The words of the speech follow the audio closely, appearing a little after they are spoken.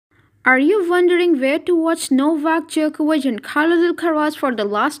Are you wondering where to watch Novak Djokovic and Carlos Alcaraz for the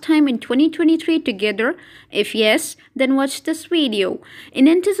last time in 2023 together? If yes, then watch this video. In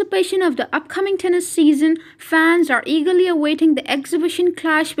anticipation of the upcoming tennis season, fans are eagerly awaiting the exhibition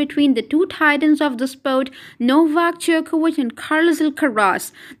clash between the two titans of the sport, Novak Djokovic and Carlos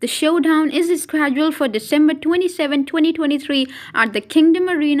Alcaraz. The showdown is scheduled for December 27, 2023 at the Kingdom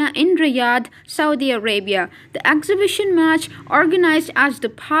Arena in Riyadh, Saudi Arabia. The exhibition match, organized as the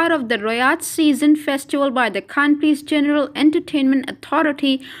part of the Riyadh Season Festival by the country's General Entertainment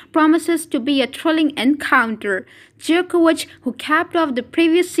Authority, promises to be a thrilling encounter. Djokovic, who capped off the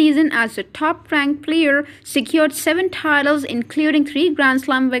previous season as the top-ranked player, secured 7 titles including 3 Grand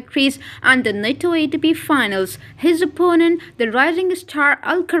Slam victories and the NATO ATP Finals. His opponent, the rising star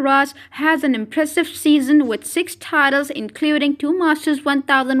Alcaraz, has an impressive season with 6 titles including 2 Masters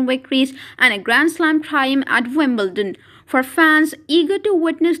 1000 victories and a Grand Slam triumph at Wimbledon. For fans eager to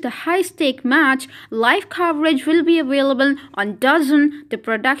witness the high-stake match, live coverage will be available on DAZN, the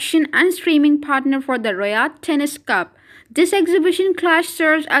production and streaming partner for the Riyadh Tennis Cup. This exhibition clash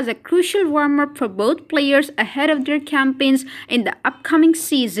serves as a crucial warm-up for both players ahead of their campaigns in the upcoming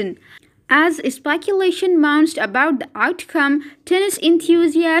season. As speculation mounts about the outcome, tennis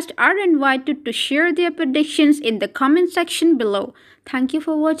enthusiasts are invited to share their predictions in the comment section below. Thank you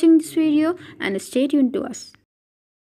for watching this video and stay tuned to us.